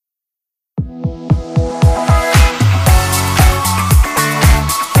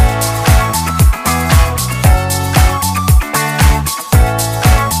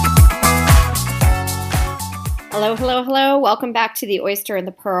welcome back to The Oyster and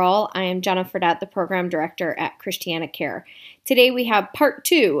the Pearl. I am Jenna Fredette, the Program Director at Christiana Care. Today we have part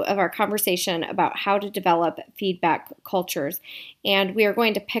 2 of our conversation about how to develop feedback cultures, and we are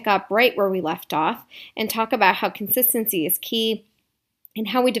going to pick up right where we left off and talk about how consistency is key and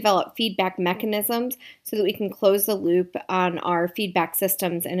how we develop feedback mechanisms so that we can close the loop on our feedback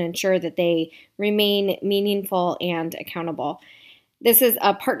systems and ensure that they remain meaningful and accountable. This is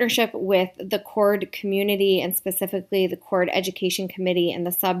a partnership with the CORD community and specifically the CORD Education Committee and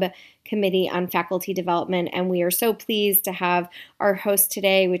the Subcommittee on Faculty Development. And we are so pleased to have our host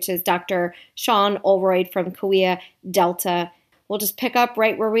today, which is Dr. Sean Oldroyd from Kauai Delta. We'll just pick up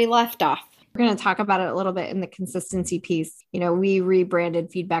right where we left off. We're going to talk about it a little bit in the consistency piece. We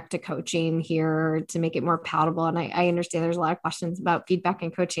rebranded feedback to coaching here to make it more palatable. And I understand there's a lot of questions about feedback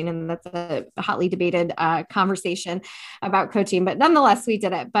and coaching, and that's a hotly debated conversation about coaching. But nonetheless, we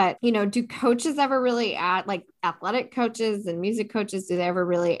did it. But, do coaches ever really like athletic coaches and music coaches, do they ever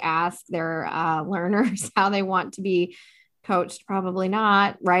really ask their learners how they want to be coached? Probably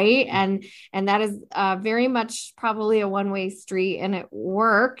not, right? And that is very much probably a one-way street, and it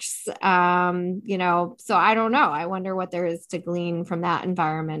works. So I don't know. I wonder what there is to glean from that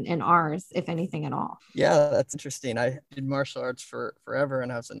environment in ours, if anything at all. Yeah, that's interesting. I did martial arts for forever,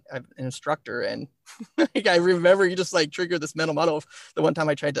 and I'm an instructor. And I remember you just triggered this mental model of the one time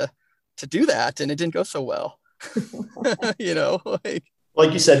I tried to do that, and it didn't go so well.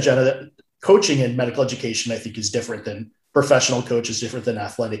 Like you said, Jenna, that coaching in medical education, I think, is different than professional coach, is different than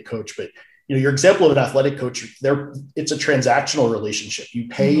athletic coach. But your example of an athletic coach, it's a transactional relationship. You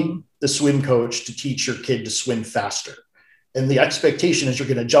pay the swim coach to teach your kid to swim faster, and the expectation is you're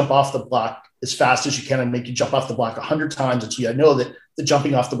going to jump off the block as fast as you can and make you jump off the block 100 times until you know that the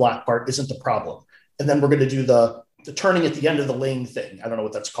jumping off the block part isn't the problem. And then we're going to do the turning at the end of the lane thing. I don't know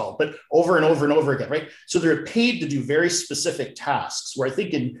what that's called, but over and over and over again, right? So they're paid to do very specific tasks, where I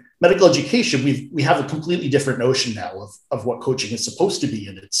think in medical education, we have a completely different notion now of what coaching is supposed to be.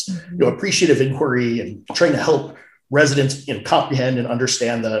 And it's, appreciative inquiry and trying to help residents, comprehend and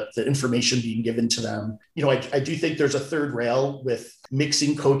understand the information being given to them. I do think there's a third rail with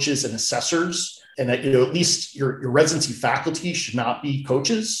mixing coaches and assessors, and at least your residency faculty should not be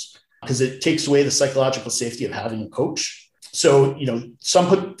coaches, because it takes away the psychological safety of having a coach. So,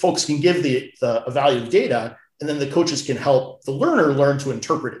 some folks can give the evaluative data, and then the coaches can help the learner learn to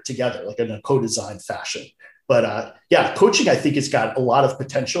interpret it together, like in a co-design fashion. But coaching, I think, has got a lot of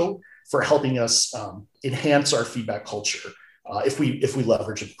potential for helping us enhance our feedback culture if we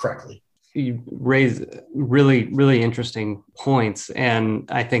leverage it correctly. You raise really, really interesting points. And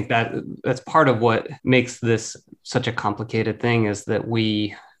I think that's part of what makes this such a complicated thing, is that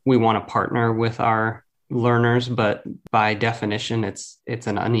we want to partner with our learners, but by definition, it's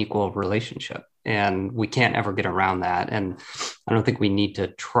an unequal relationship, and we can't ever get around that. And I don't think we need to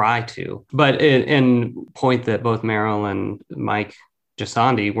try to. But in point that both Meryll and Mike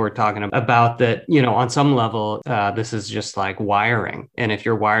Gisondi were talking about, that, on some level, this is just like wiring. And if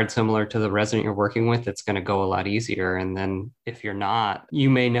you're wired similar to the resident you're working with, it's going to go a lot easier. And then if you're not,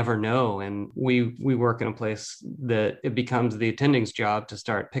 you may never know. And we work in a place that it becomes the attending's job to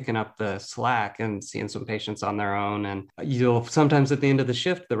start picking up the slack and seeing some patients on their own. And you'll sometimes at the end of the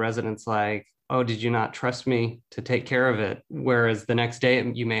shift, the resident's like, oh, did you not trust me to take care of it? Whereas the next day,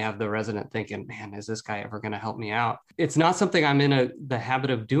 you may have the resident thinking, man, is this guy ever going to help me out? It's not something I'm in the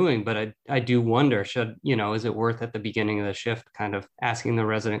habit of doing, but I do wonder, is it worth at the beginning of the shift kind of asking the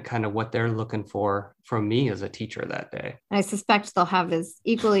resident kind of what they're looking for from me as a teacher that day? I suspect they'll have as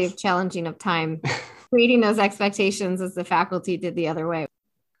equally of challenging of time creating those expectations as the faculty did the other way.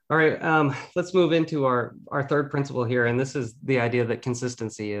 All right, let's move into our third principle here. And this is the idea that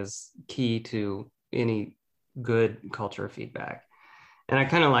consistency is key to any good culture of feedback. And I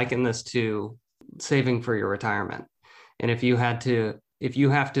kind of liken this to saving for your retirement. And if you have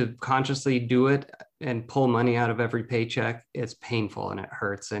to consciously do it and pull money out of every paycheck, it's painful and it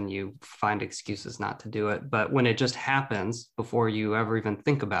hurts and you find excuses not to do it. But when it just happens before you ever even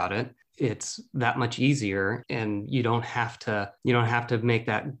think about it, it's that much easier, and you don't have to make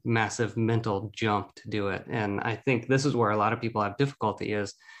that massive mental jump to do it. And I think this is where a lot of people have difficulty,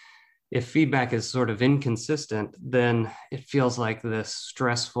 is if feedback is sort of inconsistent, then it feels like this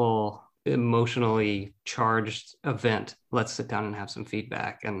stressful, emotionally charged event. Let's sit down and have some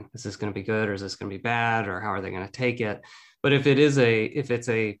feedback. And is this going to be good, or is this going to be bad, or how are they going to take it? But if it's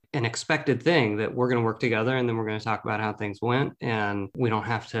an expected thing that we're going to work together and then we're going to talk about how things went, and we don't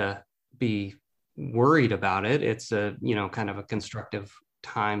have to be worried about it. It's a, kind of a constructive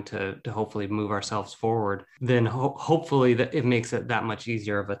time to hopefully move ourselves forward, then hopefully that it makes it that much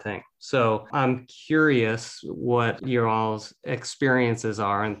easier of a thing. So I'm curious what your all's experiences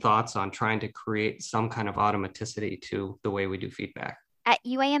are and thoughts on trying to create some kind of automaticity to the way we do feedback. At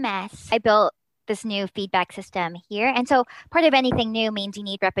UAMS, I built this new feedback system here. And so part of anything new means you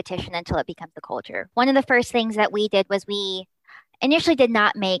need repetition until it becomes the culture. One of the first things that we did was we initially did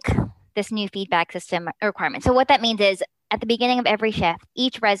not make this new feedback system a requirement. So what that means is at the beginning of every shift,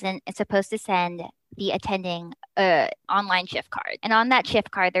 each resident is supposed to send the attending online shift card. And on that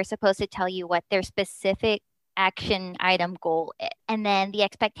shift card, they're supposed to tell you what their specific action item goal is. And then the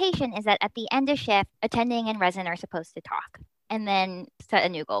expectation is that at the end of shift, attending and resident are supposed to talk and then set a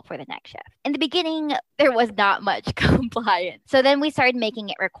new goal for the next shift. In the beginning, there was not much compliance. So then we started making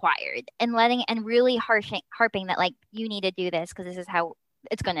it required and really harping that like, you need to do this because this is how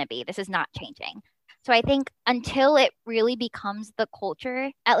it's going to be. This is not changing. So I think until it really becomes the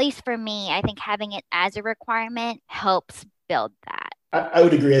culture, at least for me, I think having it as a requirement helps build that. I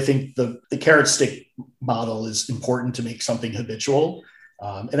would agree. I think the carrot stick model is important to make something habitual.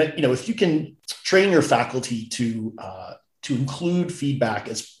 If you can train your faculty to include feedback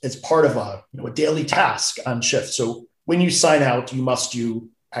as part of a daily task on shift. So when you sign out, you must do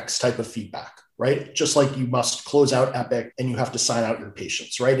X type of feedback, right? Just like you must close out Epic and you have to sign out your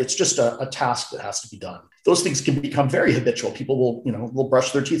patients, right? It's just a task that has to be done. Those things can become very habitual. People will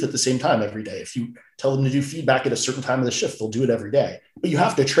brush their teeth at the same time every day. If you tell them to do feedback at a certain time of the shift, they'll do it every day. But you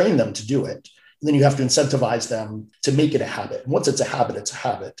have to train them to do it. And then you have to incentivize them to make it a habit. And once it's a habit, it's a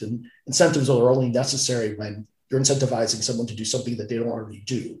habit. And incentives are only necessary when you're incentivizing someone to do something that they don't already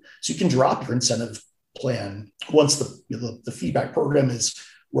do. So you can drop your incentive plan once the feedback program is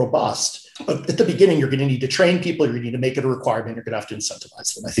robust. But at the beginning, you're going to need to train people. You're going to need to make it a requirement. You're going to have to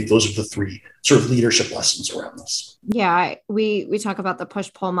incentivize them. I think those are the three sort of leadership lessons around this. Yeah, we talk about the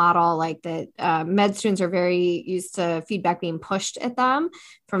push-pull model, like that med students are very used to feedback being pushed at them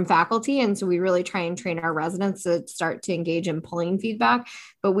from faculty. And so we really try and train our residents to start to engage in pulling feedback.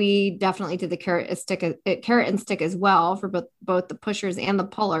 But we definitely did the carrot and stick as well for both the pushers and the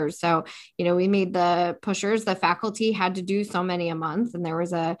pullers. So, we made the pushers, the faculty had to do so many a month, and there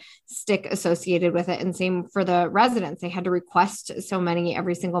was a stick associated with it. And same for the residents, they had to request so many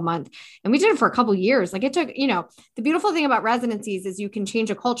every single month. And we did it for a couple of years. Like it took, the beautiful thing about residencies is you can change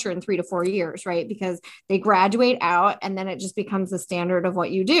a culture in 3 to 4 years, right? Because they graduate out and then it just becomes the standard of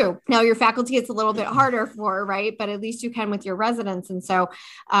what you do. Now your faculty, it's a little bit harder for, right? But at least you can with your residents. And so,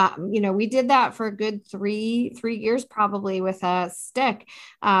 we did that for a good three years, probably with a stick.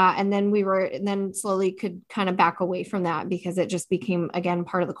 And then slowly could kind of back away from that because it just became, again,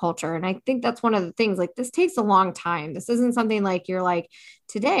 part of the culture. And I think that's one of the things, like, this takes a long time. This isn't something like you're like,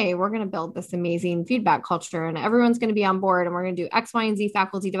 today we're going to build this amazing feedback culture and everyone's going to be on board and we're going to do X, Y, and Z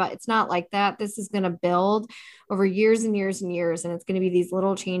faculty development. It's not like that. This is going to build over years and years and years. And it's going to be these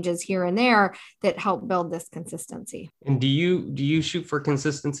little changes here and there that help build this consistency. And do you shoot for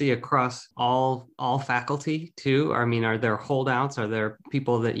consistency across all faculty too? I mean, are there holdouts? Are there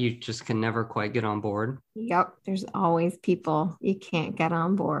people that you just can never quite get on board? Yep. There's always people you can't get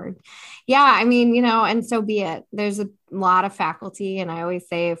on board. Yeah. I mean, and so be it. There's a lot of faculty. And I always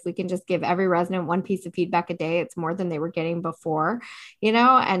say, if we can just give every resident one piece of feedback a day, it's more than they were getting before,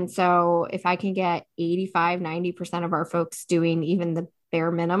 and so if I can get 85-90% of our folks doing even the bare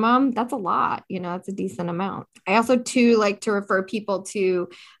minimum, that's a lot, it's a decent amount. I also too like to refer people to,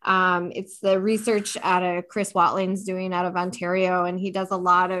 it's the research Chris Watling's doing out of Ontario. And he does a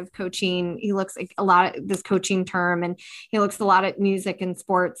lot of coaching. He looks like a lot at this coaching term, and he looks a lot at music and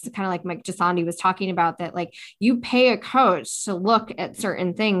sports, kind of like Mike Gisondi was talking about, that like you pay a coach to look at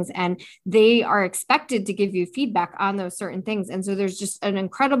certain things and they are expected to give you feedback on those certain things. And so there's just an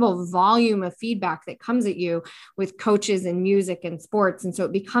incredible volume of feedback that comes at you with coaches and music and sports. And so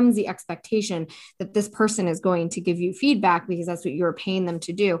it becomes the expectation that this person is going to give you feedback because that's what you're paying them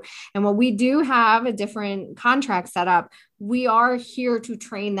to do. And while we do have a different contract set up, we are here to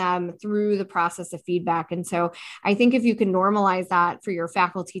train them through the process of feedback. And so I think if you can normalize that for your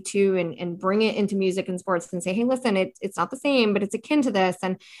faculty too, and bring it into music and sports and say, hey, listen, it's not the same, but it's akin to this.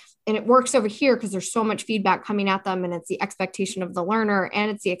 And it works over here because there's so much feedback coming at them, and it's the expectation of the learner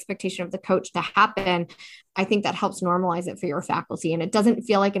and it's the expectation of the coach to happen. I think that helps normalize it for your faculty. And it doesn't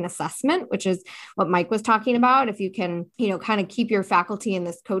feel like an assessment, which is what Mike was talking about. If you can, kind of keep your faculty in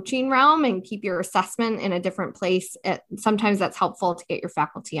this coaching realm and keep your assessment in a different place, sometimes that's helpful to get your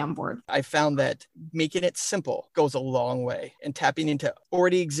faculty on board. I found that making it simple goes a long way, and tapping into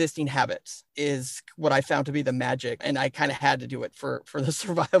already existing habits is what I found to be the magic. And I kind of had to do it for the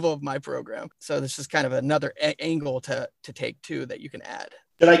survival of my program. So this is kind of another angle to take too that you can add.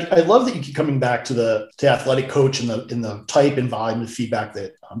 And I love that you keep coming back to the athletic coach and the type and volume of feedback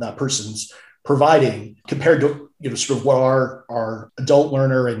that that person's providing compared to sort of what our adult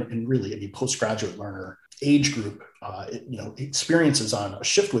learner and really any postgraduate learner age group experiences on a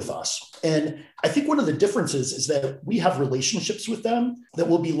shift with us. And I think one of the differences is that we have relationships with them that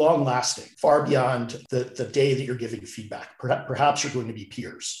will be long lasting, far beyond the day that you're giving feedback. Perhaps you're going to be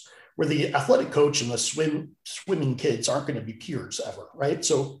peers, where the athletic coach and the swimming kids aren't going to be peers ever, right?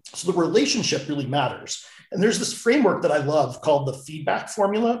 So the relationship really matters. And there's this framework that I love called the feedback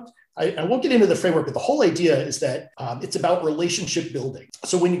formula. I won't get into the framework, but the whole idea is that it's about relationship building.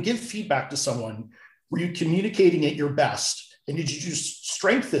 So when you give feedback to someone, were you communicating at your best? And did you just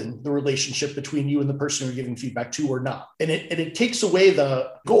strengthen the relationship between you and the person you're giving feedback to or not? And it takes away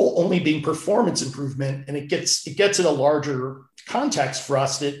the goal only being performance improvement, and it gets in a larger context for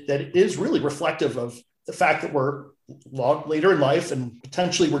us that it is really reflective of the fact that we're later in life and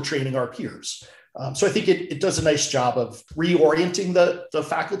potentially we're training our peers. So I think it does a nice job of reorienting the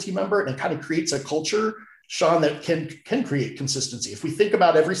faculty member, and it kind of creates a culture, Sean, that can create consistency. If we think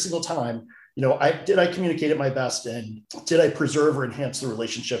about every single time, did I communicate at my best, and did I preserve or enhance the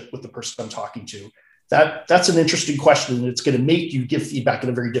relationship with the person I'm talking to? That's an interesting question, and it's going to make you give feedback in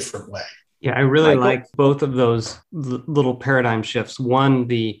a very different way. Yeah, I really like both of those little paradigm shifts. One,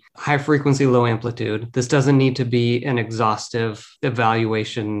 the high frequency, low amplitude. This doesn't need to be an exhaustive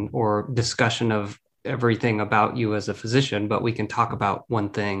evaluation or discussion of everything about you as a physician, but we can talk about one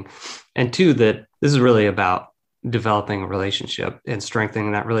thing. And two, that this is really about developing a relationship and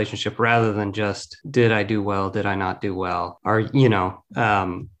strengthening that relationship rather than just, did I do well? Did I not do well? Or,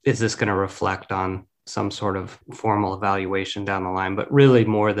 is this going to reflect on some sort of formal evaluation down the line? But really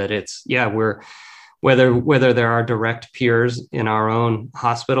more that it's, we're, whether there are direct peers in our own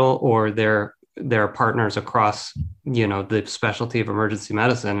hospital or there are partners across, the specialty of emergency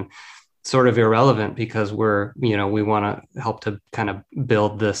medicine, sort of irrelevant, because we're, we want to help to kind of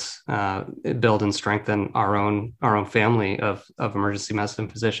build and strengthen our own family of emergency medicine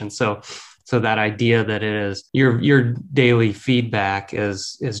physicians. So that idea that it is your daily feedback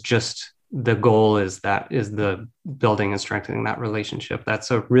is just, the goal is the building and strengthening that relationship.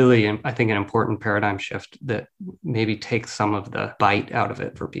 That's a really, I think, an important paradigm shift that maybe takes some of the bite out of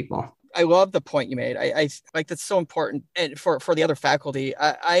it for people. I love the point you made. I like that's so important. And for the other faculty,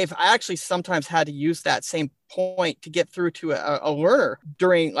 I actually sometimes had to use that same point to get through to a learner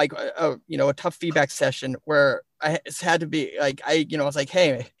during like a tough feedback session where I had to be like, I was like,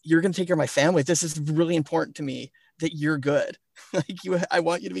 hey, you're going to take care of my family. This is really important to me that you're good. I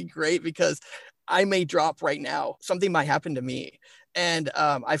want you to be great, because I may drop right now. Something might happen to me. And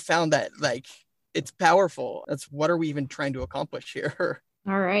I found that it's powerful. That's what are we even trying to accomplish here?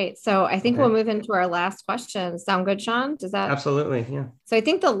 All right. So I think we'll move into our last question. Sound good, Sean? Does that? Absolutely. Yeah. So I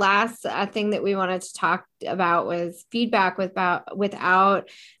think the last thing that we wanted to talk about was feedback without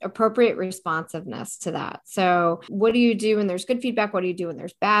appropriate responsiveness to that. So what do you do when there's good feedback? What do you do when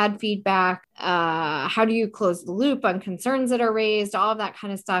there's bad feedback? How do you close the loop on concerns that are raised? All of that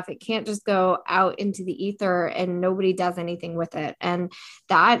kind of stuff. It can't just go out into the ether and nobody does anything with it. And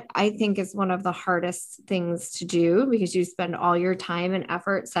that, I think, is one of the hardest things to do, because you spend all your time and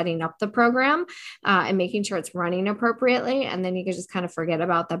effort setting up the program and making sure it's running appropriately. And then you can just kind of forget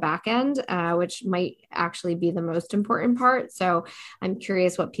about the back end, which might actually be the most important part. So I'm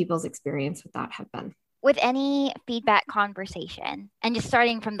curious what people's experience with that have been. With any feedback conversation, and just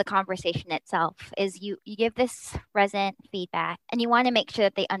starting from the conversation itself, is you give this resident feedback and you want to make sure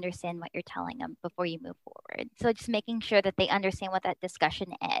that they understand what you're telling them before you move forward. So just making sure that they understand what that discussion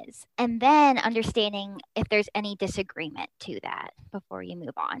is, and then understanding if there's any disagreement to that before you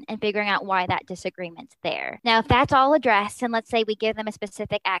move on, and figuring out why that disagreement's there. Now, if that's all addressed, and let's say we give them a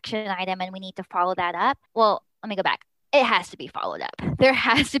specific action item and we need to follow that up, well, let me go back. It has to be followed up. There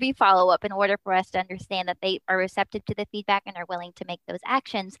has to be follow-up in order for us to understand that they are receptive to the feedback and are willing to make those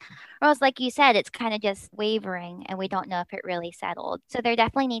actions. Or else, like you said, it's kind of just wavering and we don't know if it really settled. So there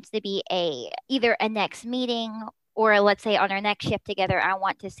definitely needs to be either a next meeting, or let's say on our next shift together, I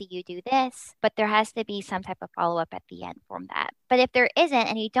want to see you do this, but there has to be some type of follow-up at the end from that. But if there isn't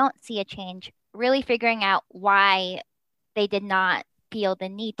and you don't see a change, really figuring out why they did not feel the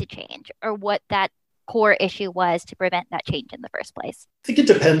need to change, or what that core issue was to prevent that change in the first place? I think it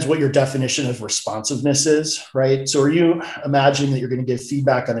depends what your definition of responsiveness is, right? So are you imagining that you're going to give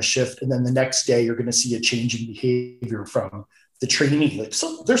feedback on a shift and then the next day you're going to see a change in behavior from the trainee?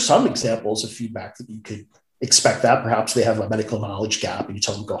 There's some examples of feedback that you could expect that. Perhaps they have a medical knowledge gap and you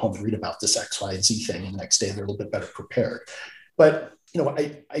tell them go home and read about this X, Y, and Z thing, and the next day they're a little bit better prepared. But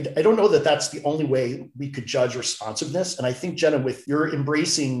I don't know that that's the only way we could judge responsiveness. And I think, Jenna, with your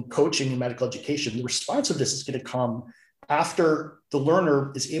embracing coaching in medical education, the responsiveness is going to come after the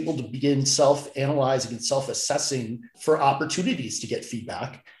learner is able to begin self-analyzing and self-assessing for opportunities to get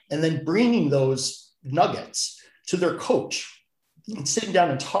feedback, and then bringing those nuggets to their coach and sitting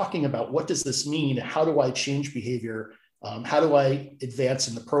down and talking about what does this mean? How do I change behavior? How do I advance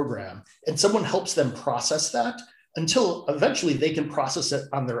in the program? And someone helps them process that until eventually they can process it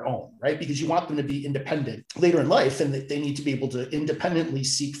on their own, right? Because you want them to be independent later in life, and they need to be able to independently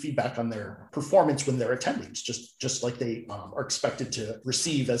seek feedback on their performance when they're attending, just like they are expected to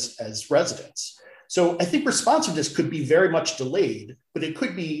receive as residents. So I think responsiveness could be very much delayed, but it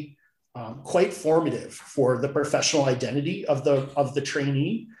could be quite formative for the professional identity of the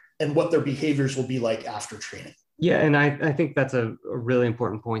trainee and what their behaviors will be like after training. Yeah, and I think that's a really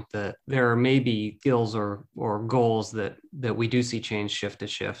important point, that there may be skills or goals that we do see change shift to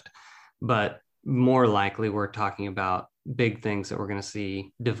shift, but more likely we're talking about big things that we're going to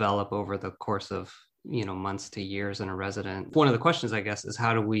see develop over the course of months to years in a resident. One of the questions, I guess, is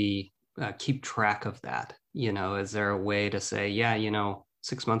how do we keep track of that? Is there a way to say,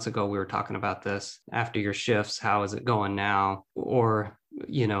 6 months ago we were talking about this, after your shifts, how is it going now? Or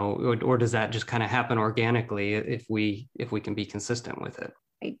does that just kind of happen organically if we can be consistent with it?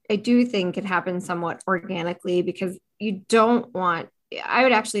 I do think it happens somewhat organically, because I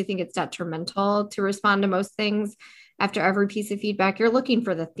would actually think it's detrimental to respond to most things after every piece of feedback. You're looking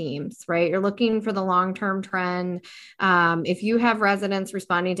for the themes, right? You're looking for the long-term trend. If you have residents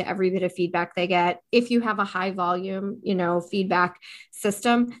responding to every bit of feedback they get, if you have a high volume, feedback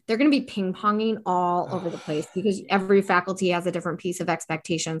system, they're going to be ping-ponging all over the place, because every faculty has a different piece of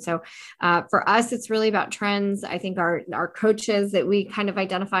expectation. So for us, it's really about trends. I think our coaches that we kind of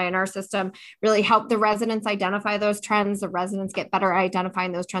identify in our system really help the residents identify those trends. The residents get better at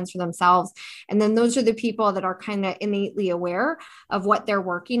identifying those trends for themselves. And then those are the people that are kind of innately aware of what they're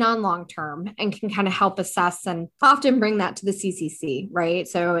working on long-term and can kind of help assess and often bring that to the CCC, right?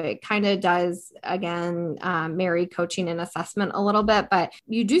 So it kind of does, again, marry coaching and assessment a little bit, but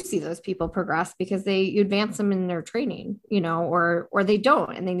you do see those people progress because you advance them in their training, or they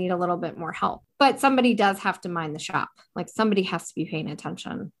don't, and they need a little bit more help. But somebody does have to mind the shop. Like, somebody has to be paying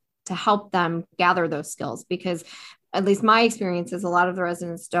attention to help them gather those skills, because at least my experience is a lot of the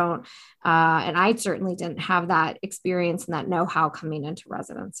residents don't. And I certainly didn't have that experience and that know-how coming into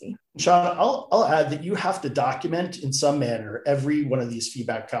residency. Sean, I'll add that you have to document in some manner every one of these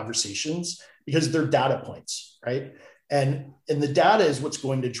feedback conversations, because they're data points, right? And the data is what's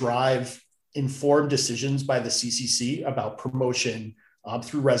going to drive informed decisions by the CCC about promotion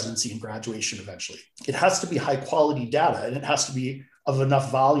through residency and graduation eventually. It has to be high quality data, and it has to be of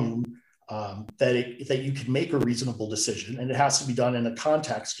enough volume that you can make a reasonable decision. And it has to be done in a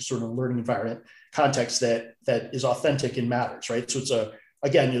context, a sort of learning environment context that is authentic and matters, right? So it's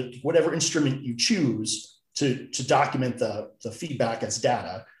again, whatever instrument you choose to document the feedback as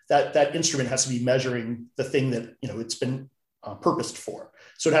data, that instrument has to be measuring the thing that, it's been purposed for.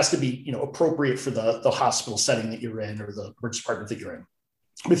 So it has to be, appropriate for the hospital setting that you're in, or the emergency department that you're in.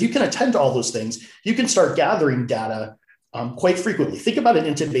 But if you can attend to all those things, you can start gathering data quite frequently. Think about an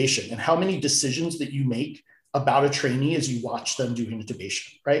intubation and how many decisions that you make about a trainee as you watch them do intubation,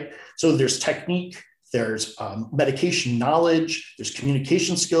 right? So there's technique, there's medication knowledge, there's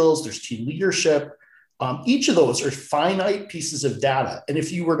communication skills, there's team leadership. Each of those are finite pieces of data. And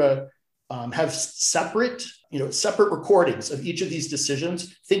if you were to have separate recordings of each of these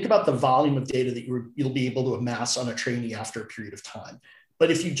decisions, think about the volume of data that you'll be able to amass on a trainee after a period of time.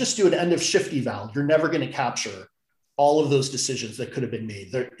 But if you just do an end of shift eval, you're never going to capture all of those decisions that could have been made.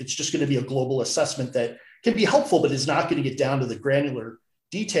 It's just going to be a global assessment that can be helpful, but is not going to get down to the granular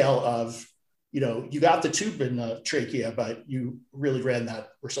detail of, you got the tube in the trachea, but you really ran that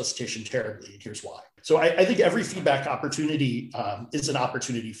resuscitation terribly, and here's why. So I think every feedback opportunity is an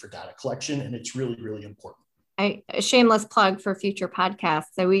opportunity for data collection, and it's really, really important. A shameless plug for future podcasts.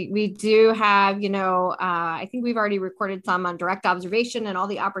 So we do have, I think we've already recorded some on direct observation and all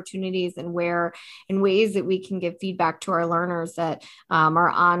the opportunities and ways that we can give feedback to our learners that are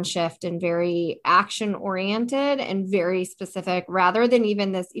on shift and very action oriented and very specific, rather than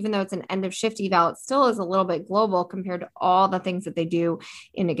even though it's an end of shift eval, it still is a little bit global compared to all the things that they do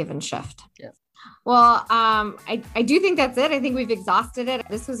in a given shift. Yeah. Well, I do think that's it. I think we've exhausted it.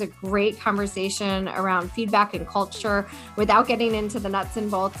 This was a great conversation around feedback and culture without getting into the nuts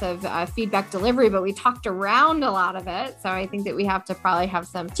and bolts of feedback delivery, but we talked around a lot of it. So I think that we have to probably have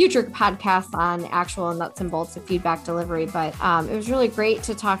some future podcasts on actual nuts and bolts of feedback delivery. But it was really great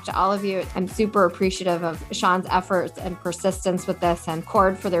to talk to all of you. I'm super appreciative of Sean's efforts and persistence with this, and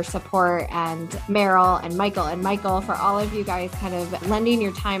Cord for their support, and Meryl and Michael for all of you guys kind of lending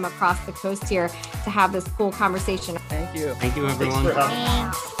your time across the coast here to have this cool conversation. Thank you. Thank you, everyone. Thanks for having me.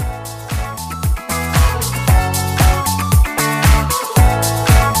 Thanks.